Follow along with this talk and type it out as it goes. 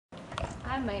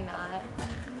might not.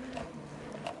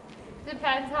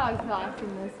 Depends how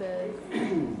exhausting this is.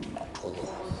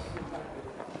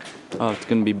 Oh, it's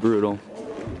gonna be brutal.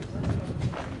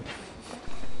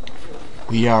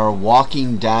 We are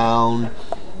walking down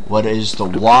what is the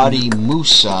Wadi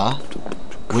Musa,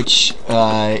 which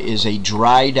is a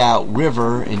dried out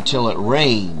river until it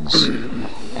rains.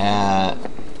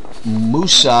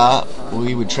 Musa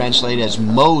we would translate as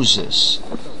Moses.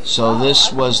 So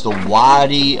this was the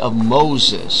Wadi of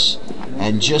Moses.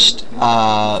 And just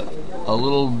a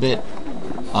little bit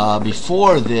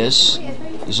before this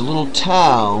is a little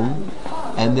town,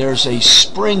 and there's a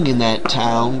spring in that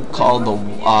town called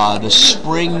the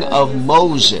Spring of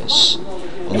Moses.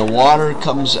 And the water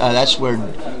comes, that's where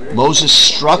Moses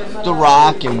struck the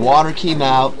rock and water came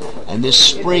out, and this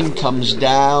spring comes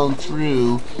down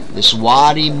through this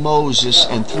Wadi Moses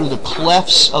and through the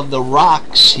clefts of the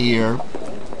rocks here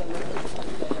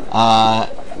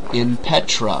in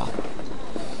Petra.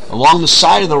 Along the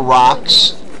side of the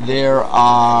rocks there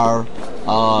are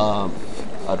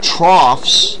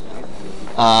troughs,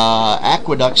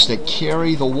 aqueducts that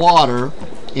carry the water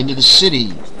into the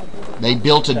city. They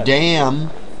built a dam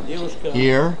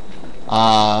here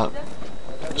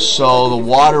so the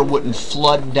water wouldn't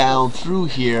flood down through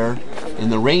here in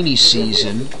the rainy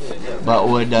season, but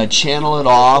would channel it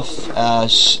off,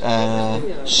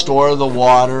 store the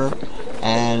water,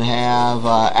 and have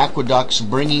aqueducts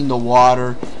bringing the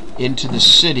water into the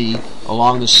city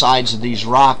along the sides of these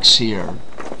rocks here.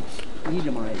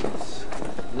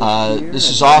 This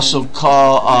is also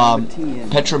called,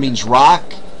 Petra means rock.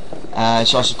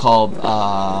 It's also called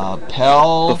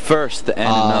Pel, But first, the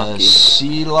Anunnaki.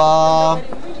 Sela,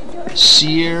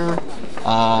 Seir,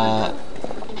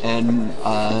 and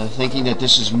thinking that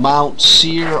this is Mount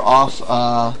Seir off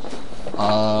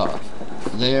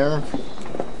there,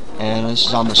 and this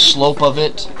is on the slope of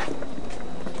it,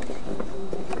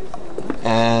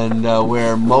 and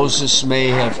where Moses may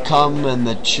have come and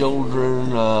the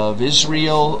children of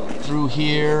Israel through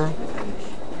here.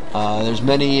 There's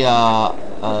many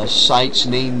sites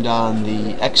named on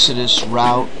the Exodus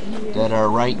route that are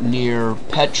right near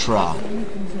Petra.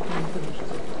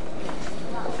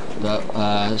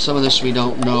 Some of this we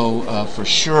don't know for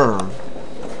sure.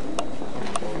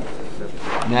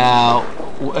 Now,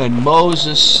 in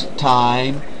Moses'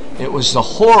 time, it was the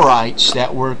Horites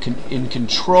that were in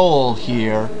control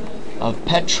here of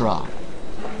Petra.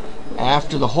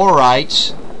 After the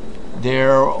Horites,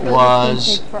 there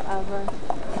was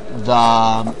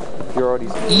the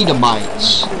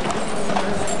Edomites.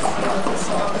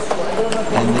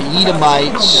 And the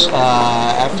Edomites,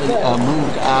 after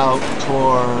moved out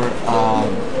toward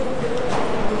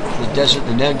the desert,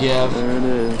 the Negev, There it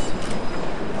is.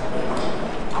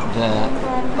 the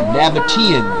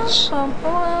Nabateans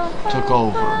took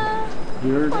over.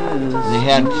 Here it is. They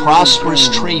had prosperous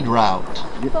trade route.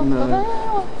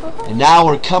 And now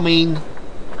we're coming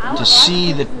to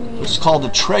see what's called the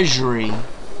treasury,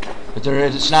 but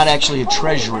it's not actually a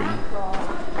treasury.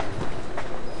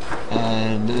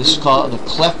 And this is called the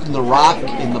cleft in the rock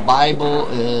in the Bible.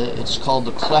 It's called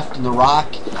the cleft in the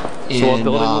rock in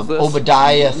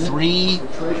Obadiah 3,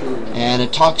 and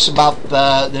it talks about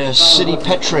the city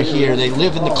Petra here. They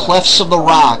live in the clefts of the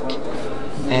rock,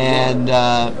 and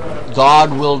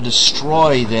God will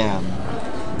destroy them,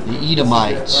 the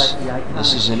Edomites.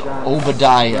 This is in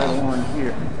Obadiah,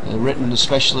 written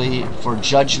especially for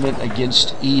judgment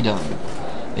against Edom.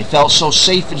 They felt so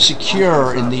safe and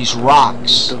secure in these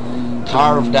rocks,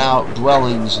 carved out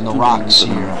dwellings in the rocks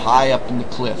here, high up in the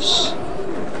cliffs.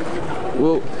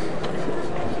 Whoa.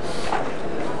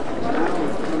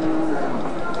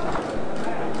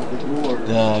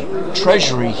 The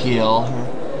Treasury Hill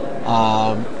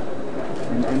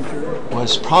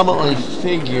was prominently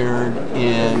figured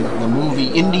in the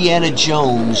movie Indiana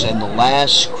Jones and the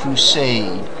Last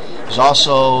Crusade. It was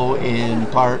also in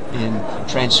part in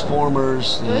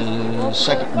Transformers, the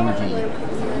second movie.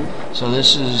 So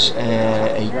this is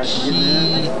a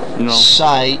key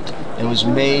site. It was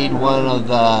made one of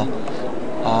the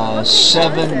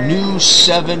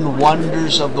seven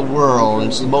wonders of the world.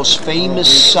 It's the most famous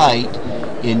site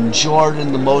in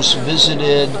Jordan, the most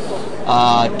visited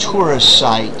tourist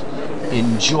site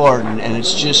in Jordan, and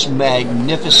it's just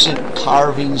magnificent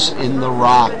carvings in the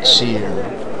rocks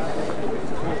here.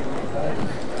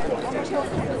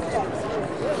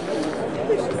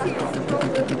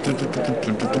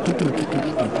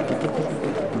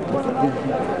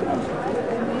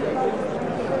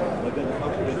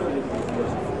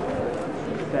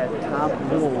 That top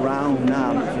little round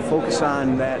knob, if you focus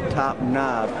on that top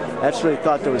knob, that's where they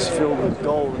thought that was filled with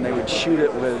gold, and they would shoot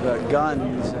it with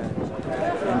guns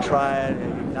and and tried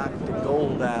and knocked the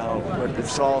gold out, but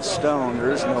it's all stone.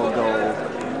 There is no gold.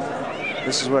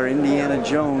 This is where Indiana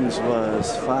Jones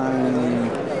was finding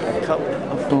a cup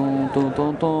of Dun, dun,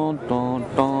 dun, dun, dun,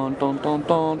 dun, dun, dun,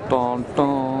 dun, dun,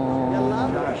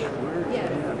 dun.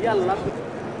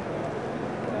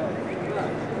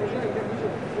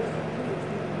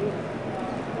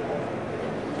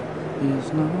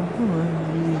 Is not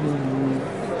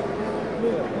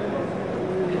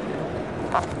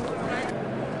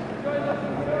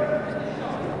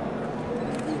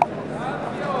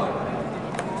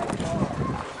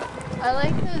I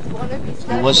like this one of these.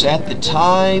 It was at the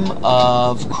time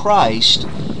of Christ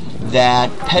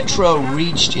that Petra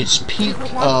reached its peak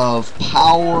of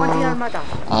power,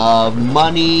 of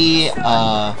money,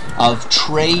 of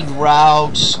trade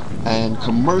routes, and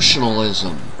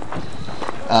commercialism.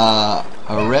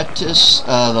 Aretas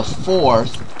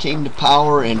IV came to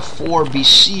power in 4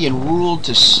 BC and ruled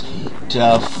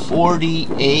to 40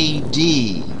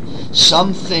 AD.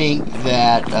 Some think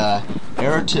that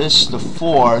Aretas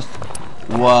IV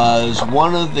was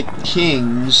one of the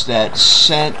kings that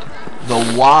sent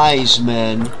the wise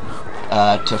men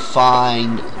to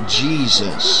find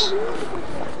Jesus.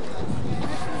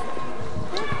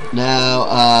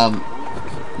 Now,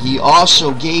 he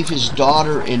also gave his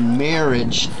daughter in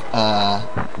marriage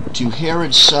to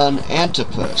Herod's son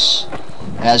Antipas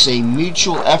as a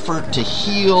mutual effort to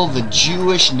heal the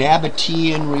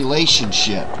Jewish-Nabatean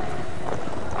relationship.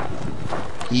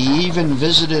 He even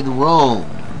visited Rome.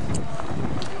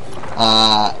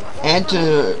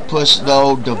 Antipas,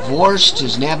 though, divorced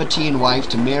his Nabatean wife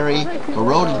to marry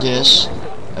Herodotus,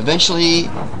 eventually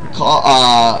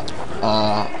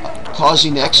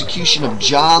causing the execution of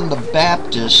John the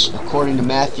Baptist, according to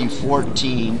Matthew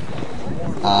 14,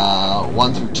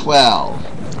 1 through 12.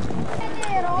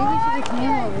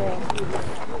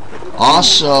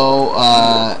 Also,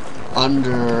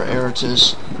 under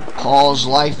Aretas, Paul's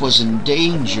life was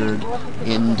endangered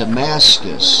in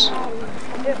Damascus.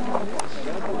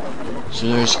 So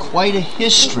there's quite a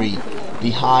history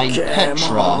behind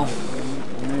Petra.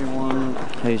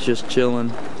 He's just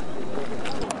chilling.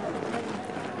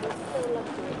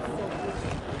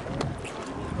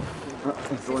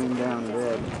 It's laying down in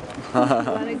bed.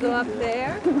 Want to go up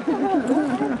there?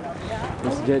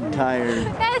 It's dead tired.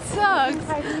 That sucks.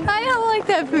 I don't like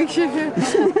that picture.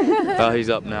 Oh, he's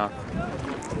up now.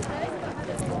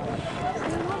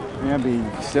 Abby,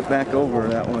 sit back over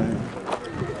that way.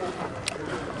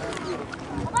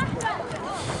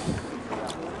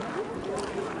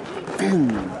 I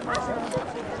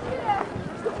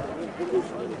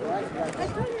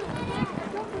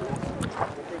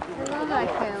love that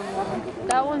camel.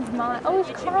 That one's mine. Oh, it's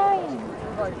crying.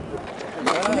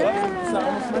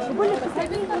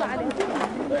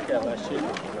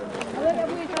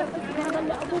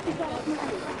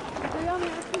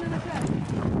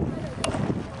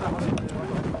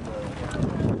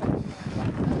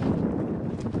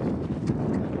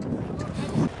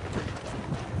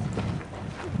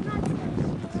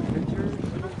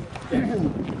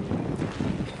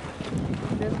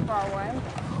 This far away.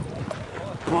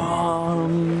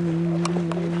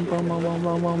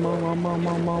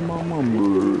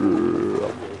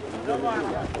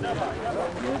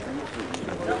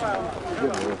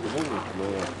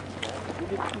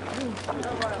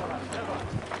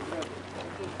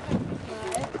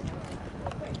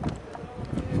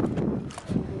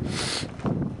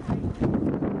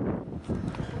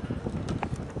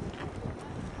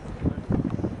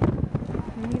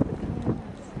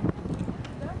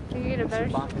 You get a better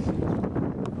shot.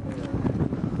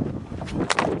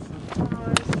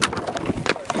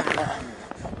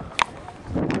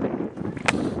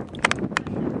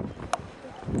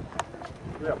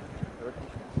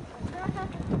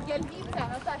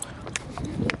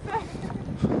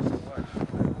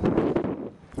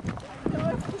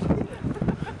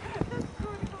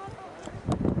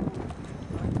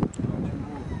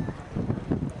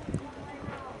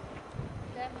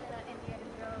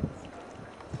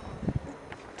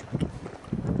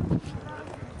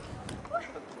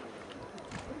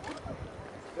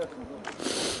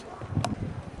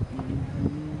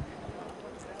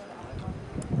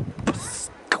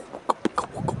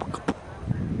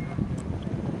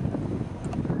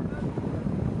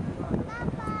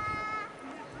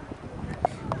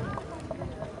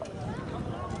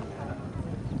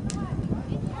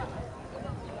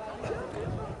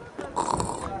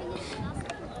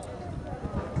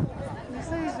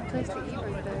 Place to eat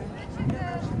right there.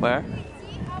 Where?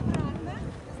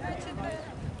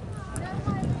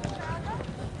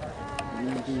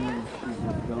 Maybe she's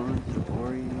gone for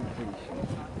orientation.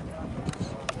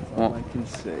 Well, can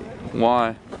say. Why?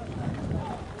 I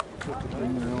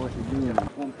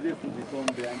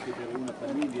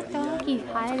feel like he's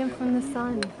hiding from the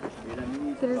sun.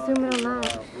 Gonna zoom in on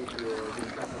that.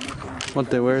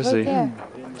 Where is he? Right there.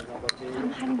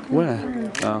 I'm hiding from Where?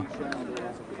 the sun. Oh.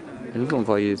 He doesn't look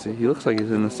like he looks like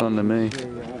he's in the sun to me.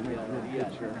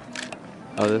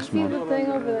 Oh, this See one. the thing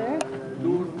over there?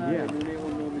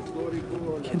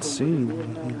 Can't see.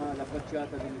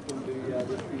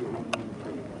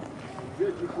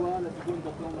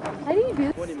 How do you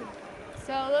do this?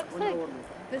 So it looks like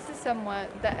this is somewhat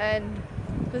the end.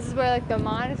 This is where like the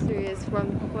monastery is from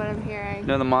what I'm hearing.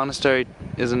 No, the monastery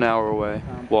is an hour away,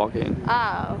 walking.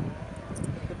 Oh.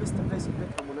 The best place in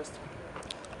Petra monastery.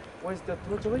 Once the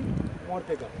treasury, more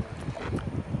bigger.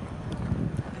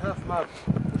 Half map.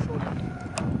 Show you.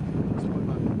 Small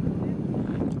map.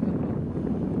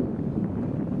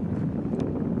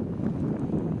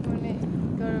 Wanna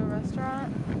go to a restaurant?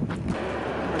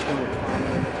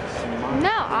 No,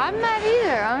 I'm not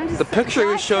either. I'm just The picture he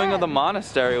was showing of outside. the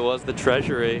monastery was the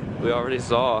treasury. We already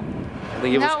saw. I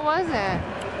think it was. No, it wasn't.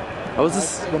 What was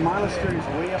this? The monastery is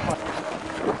way up.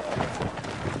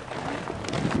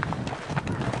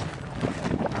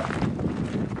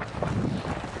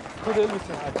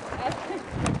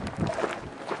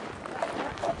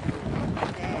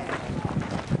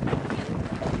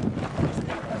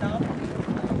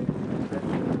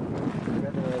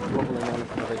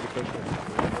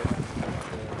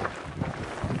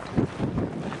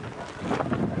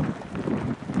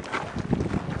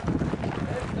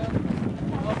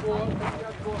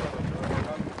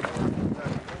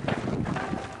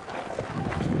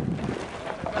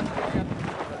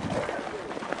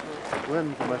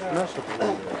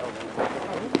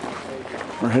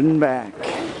 We're heading back.